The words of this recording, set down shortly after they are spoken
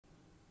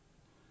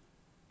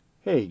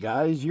Hey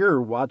guys, you're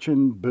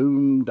watching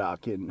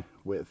Boondockin'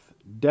 with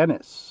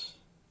Dennis.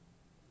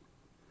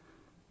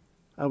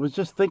 I was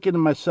just thinking to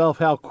myself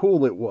how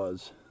cool it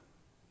was.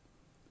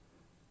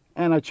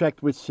 And I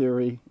checked with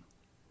Siri,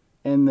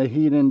 and the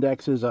heat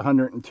index is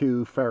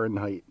 102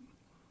 Fahrenheit.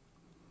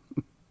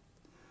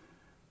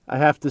 I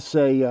have to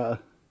say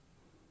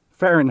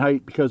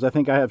Fahrenheit because I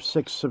think I have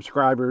 6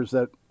 subscribers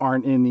that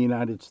aren't in the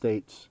United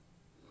States.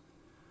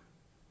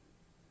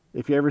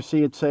 If you ever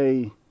see it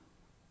say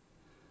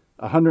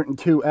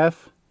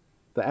 102F,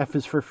 the F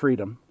is for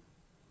freedom.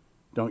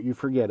 Don't you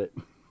forget it.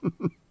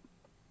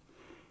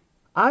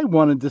 I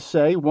wanted to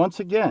say once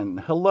again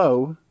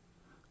hello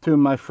to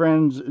my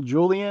friends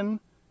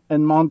Julian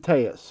and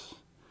Monteus.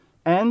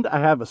 And I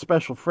have a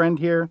special friend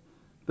here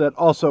that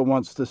also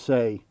wants to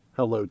say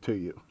hello to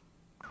you.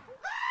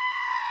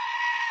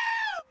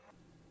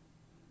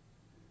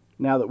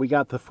 Now that we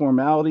got the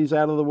formalities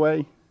out of the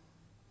way,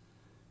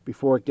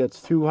 before it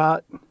gets too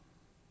hot,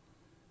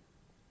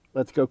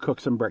 let's go cook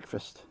some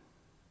breakfast.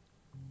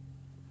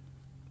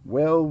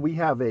 Well, we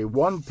have a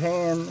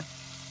one-pan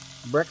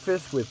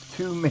breakfast with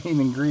 2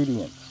 main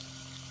ingredients.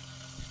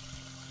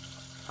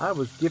 I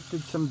was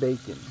gifted some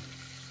bacon.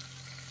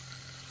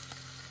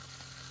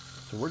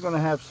 So we're going to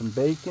have some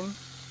bacon.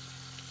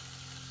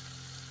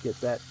 Get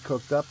that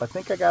cooked up. I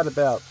think I got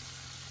about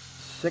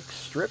 6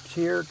 strips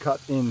here cut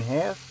in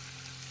half,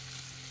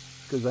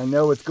 because I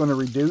know it's going to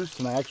reduce,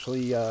 and I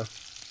actually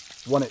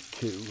want it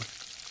to.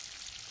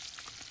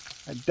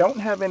 I don't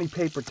have any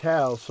paper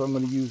towels, so I'm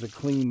going to use a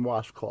clean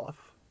washcloth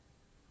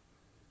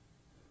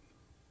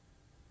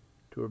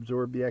to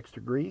absorb the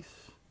extra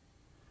grease.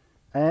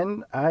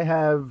 And I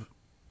have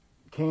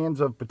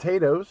cans of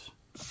potatoes,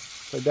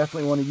 so I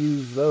definitely want to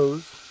use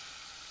those.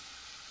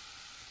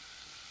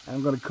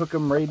 I'm going to cook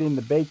them right in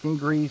the bacon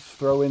grease,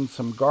 throw in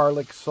some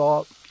garlic,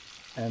 salt,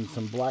 and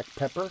some black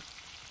pepper.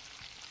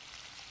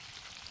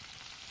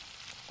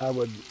 I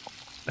would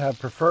have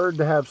preferred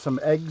to have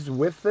some eggs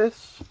with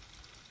this,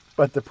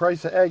 but the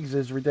price of eggs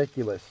is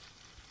ridiculous.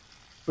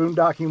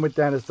 Boondocking with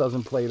Dennis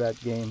doesn't play that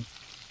game.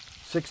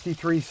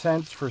 63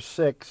 cents for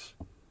 6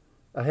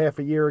 a half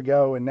a year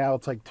ago, and now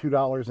it's like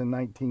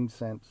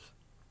 $2.19.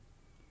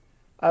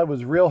 I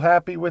was real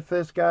happy with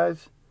this,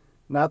 guys.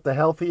 Not the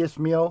healthiest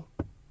meal,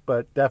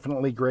 but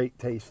definitely great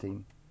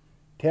tasting.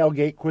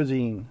 Tailgate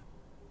cuisine.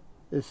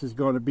 This is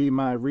going to be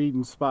my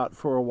reading spot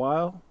for a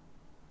while.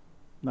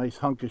 Nice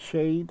hunk of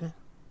shade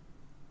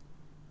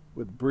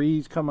with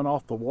breeze coming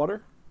off the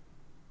water.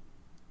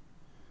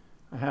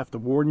 I have to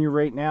warn you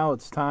right now,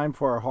 it's time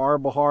for a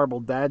horrible, horrible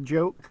dad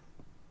joke.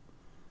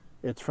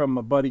 It's from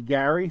my buddy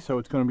Gary, so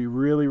it's going to be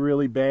really,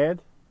 really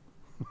bad.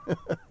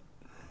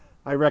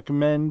 I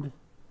recommend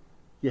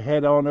you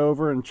head on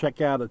over and check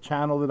out a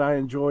channel that I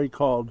enjoy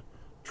called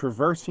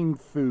Traversing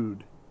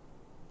Food.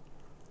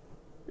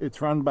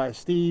 It's run by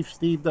Steve.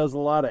 Steve does a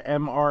lot of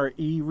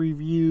MRE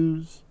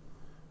reviews,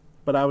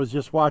 but I was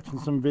just watching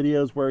some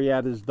videos where he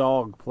had his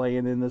dog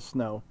playing in the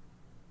snow.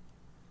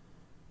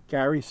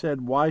 Gary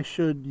said, why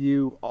should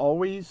you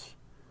always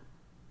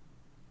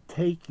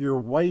take your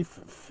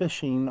wife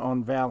fishing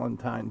on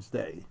Valentine's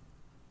Day?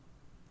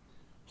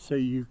 So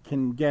you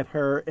can get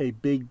her a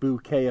big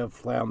bouquet of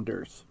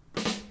flounders.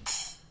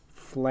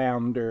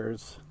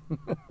 Flounders.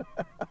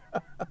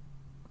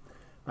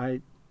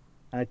 I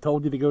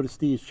told you to go to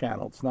Steve's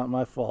channel. It's not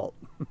my fault.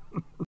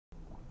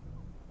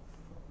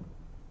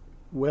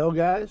 Well,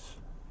 guys,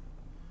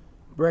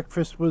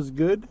 breakfast was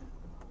good.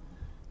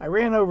 I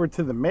ran over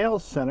to the mail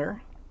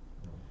center,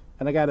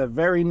 and I got a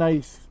very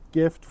nice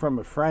gift from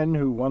a friend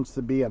who wants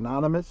to be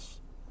anonymous.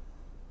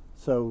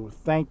 So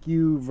thank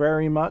you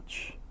very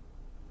much.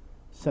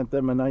 Sent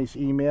them a nice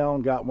email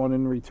and got one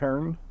in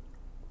return.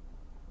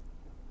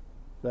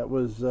 That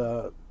was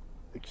an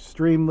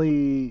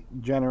extremely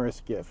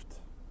generous gift.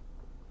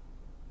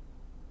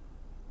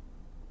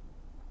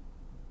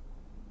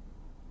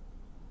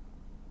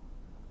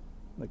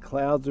 The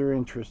clouds are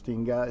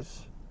interesting,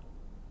 guys.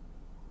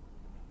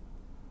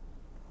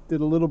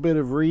 Did a little bit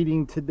of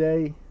reading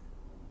today.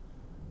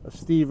 A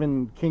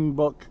Stephen King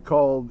book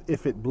called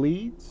If It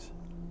Bleeds.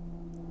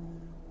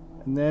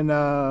 And then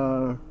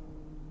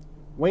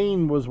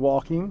Wayne was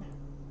walking.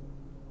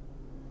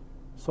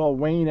 Saw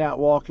Wayne out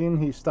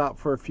walking. He stopped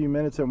for a few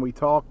minutes and we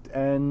talked.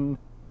 And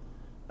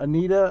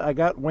Anita, I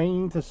got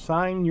Wayne to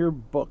sign your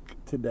book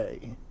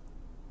today.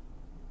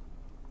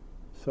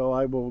 So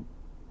I will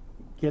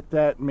get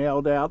that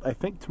mailed out. I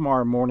think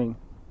tomorrow morning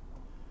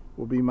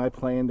will be my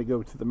plan to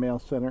go to the mail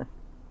center.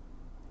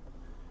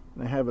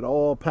 And I have it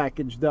all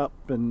packaged up,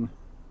 and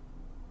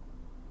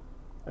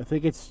I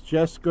think it's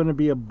just going to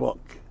be a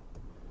book.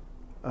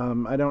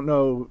 I don't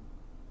know.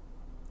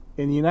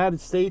 In the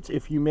United States,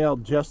 if you mail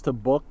just a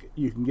book,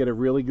 you can get a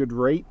really good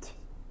rate.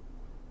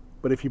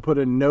 But if you put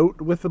a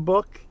note with the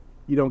book,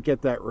 you don't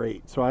get that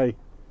rate. So I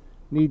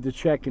need to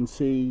check and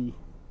see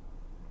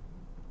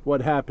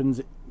what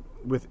happens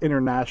with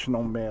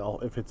international mail,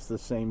 if it's the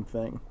same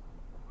thing.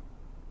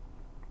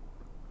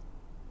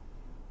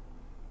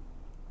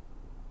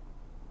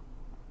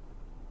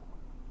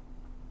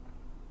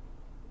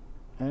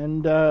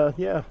 And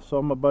yeah,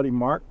 saw my buddy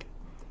Mark.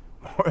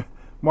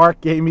 Mark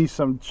gave me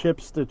some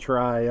chips to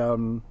try.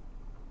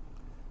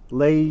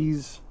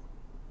 Lay's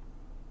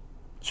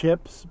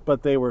chips,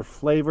 but they were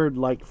flavored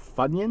like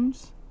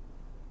Funyuns.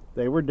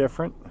 They were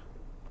different.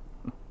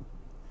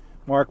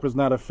 Mark was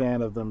not a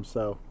fan of them,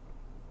 so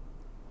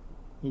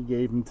he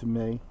gave them to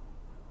me.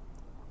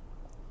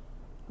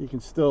 You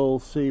can still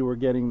see we're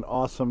getting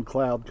awesome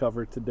cloud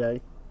cover today.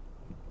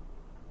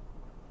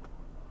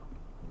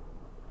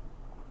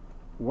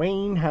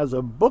 Wayne has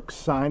a book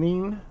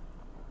signing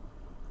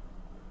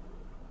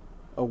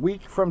a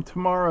week from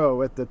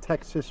tomorrow at the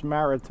Texas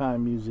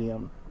Maritime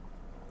Museum.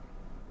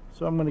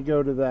 So I'm going to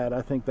go to that.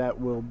 I think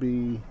that will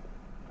be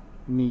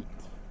neat.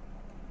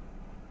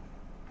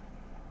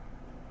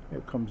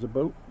 Here comes a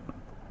boat.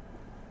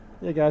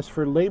 Yeah, guys,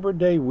 for Labor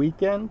Day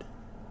weekend,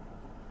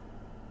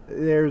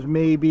 there's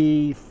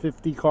maybe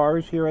 50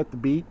 cars here at the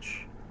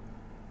beach.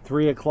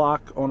 3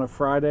 o'clock on a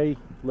Friday,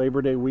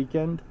 Labor Day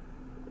weekend.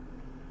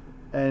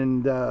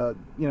 And,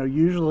 you know,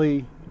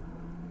 usually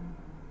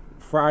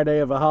Friday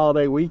of a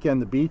holiday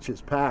weekend, the beach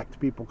is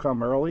packed. People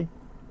come early.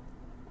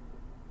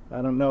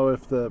 I don't know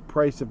if the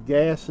price of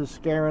gas is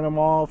scaring them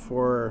off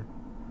or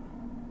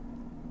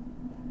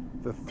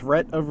the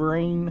threat of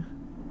rain.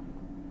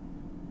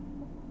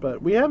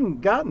 But we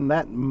haven't gotten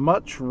that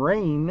much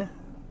rain. I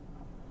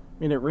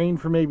mean, it rained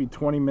for maybe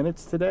 20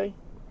 minutes today.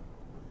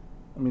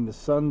 I mean, the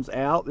sun's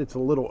out. It's a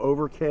little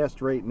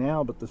overcast right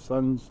now, but the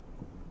sun's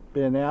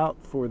been out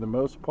for the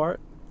most part.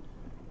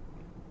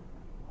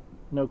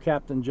 No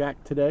Captain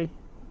Jack today.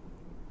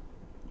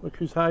 Look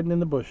who's hiding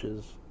in the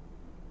bushes.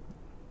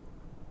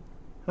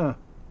 Huh.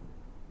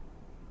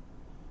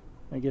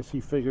 I guess he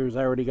figures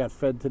I already got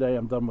fed today.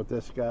 I'm done with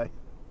this guy.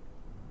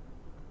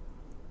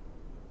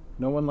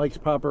 No one likes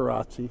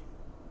paparazzi.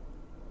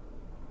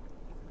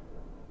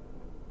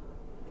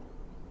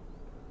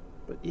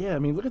 But yeah, I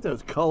mean, look at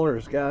those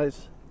colors,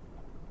 guys.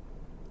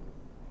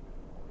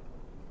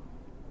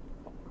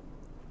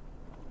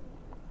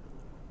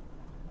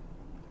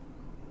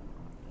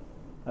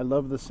 I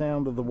love the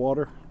sound of the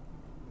water.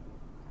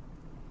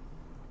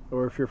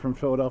 Or if you're from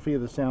Philadelphia,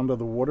 the sound of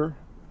the water.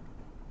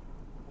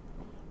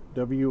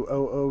 W-O-O-D-E-R.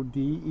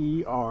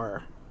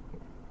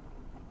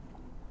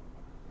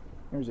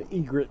 There's an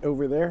egret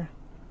over there.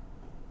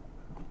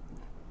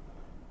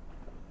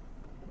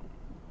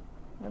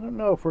 I don't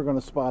know if we're going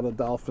to spot a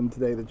dolphin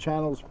today. The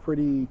channel's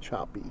pretty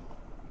choppy.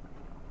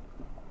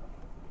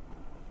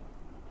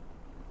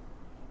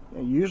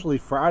 Yeah, usually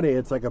Friday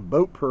it's like a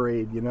boat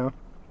parade, you know.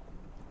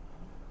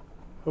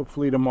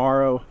 Hopefully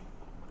tomorrow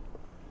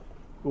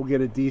we'll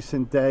get a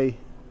decent day.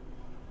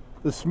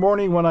 This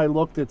morning when I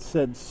looked, it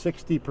said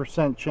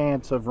 60%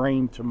 chance of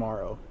rain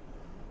tomorrow.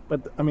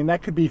 But, I mean,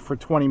 that could be for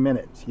 20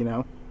 minutes, you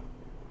know.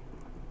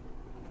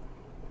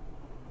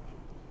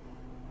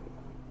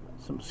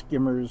 Some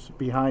skimmers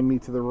behind me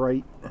to the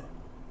right.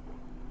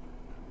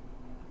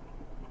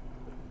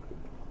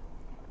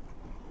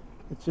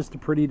 It's just a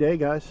pretty day,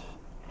 guys.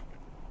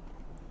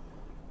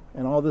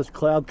 And all this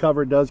cloud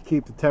cover does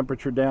keep the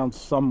temperature down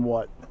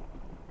somewhat.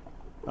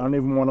 I don't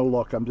even want to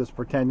look. I'm just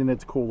pretending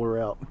it's cooler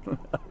out.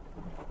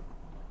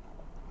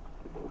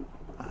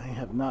 I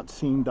have not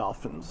seen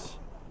dolphins.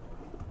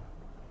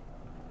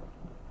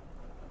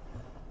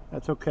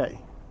 That's okay.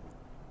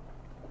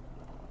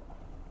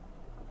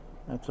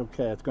 That's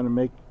okay. It's going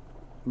to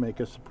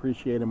make us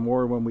appreciate them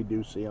more when we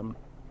do see them.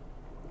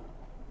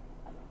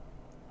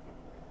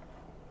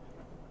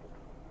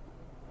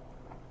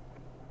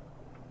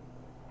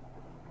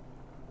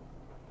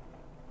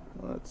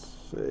 Let's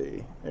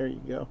see. There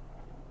you go.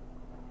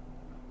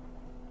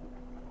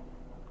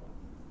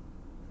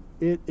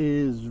 It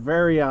is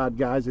very odd,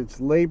 guys. It's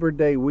Labor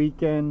Day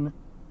weekend,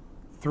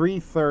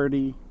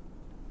 3:30.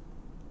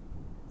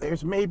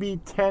 There's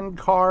maybe 10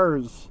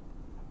 cars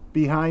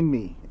behind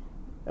me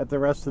at the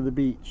rest of the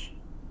beach.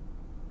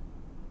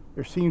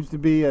 There seems to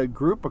be a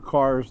group of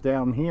cars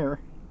down here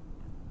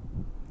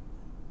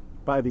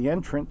by the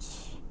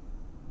entrance.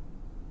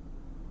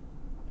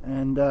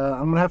 And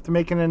I'm going to have to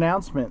make an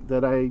announcement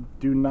that I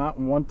do not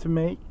want to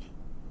make.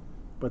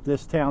 But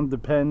this town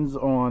depends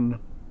on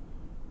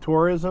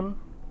tourism.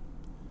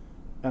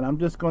 And I'm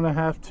just going to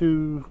have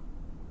to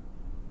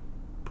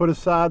put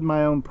aside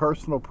my own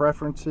personal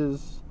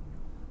preferences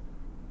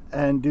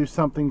and do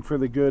something for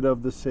the good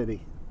of the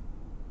city.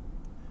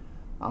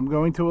 I'm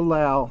going to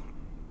allow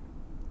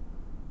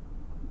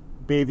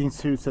bathing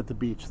suits at the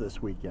beach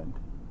this weekend.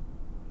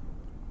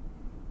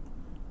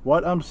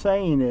 What I'm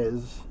saying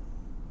is,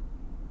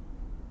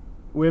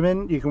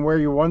 women, you can wear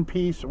your one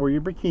piece or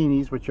your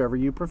bikinis, whichever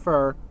you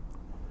prefer.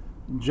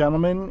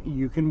 Gentlemen,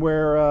 you can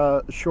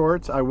wear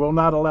shorts. I will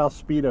not allow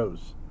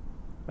Speedos.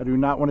 I do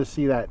not want to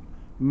see that.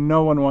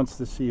 No one wants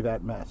to see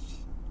that mess.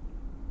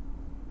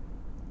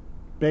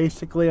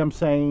 Basically, I'm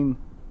saying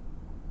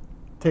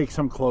take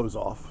some clothes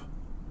off.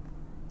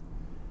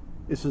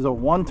 This is a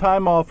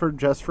one-time offer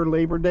just for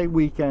Labor Day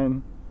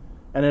weekend,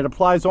 and it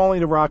applies only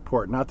to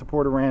Rockport, not to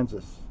Port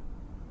Aransas.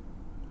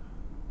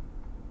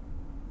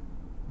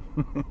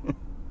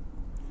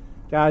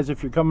 Guys,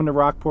 if you're coming to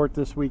Rockport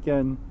this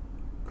weekend,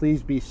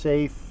 please be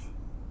safe,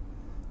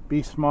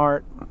 be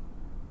smart,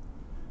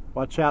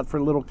 watch out for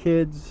little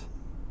kids,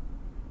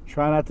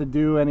 try not to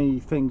do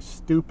anything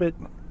stupid.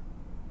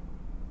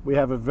 We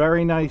have a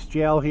very nice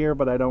jail here,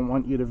 but I don't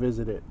want you to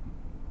visit it.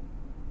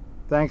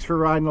 Thanks for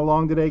riding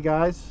along today,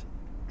 guys.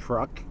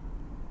 Truck.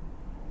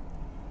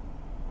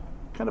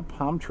 What kind of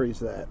palm tree is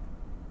that?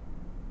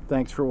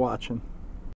 Thanks for watching.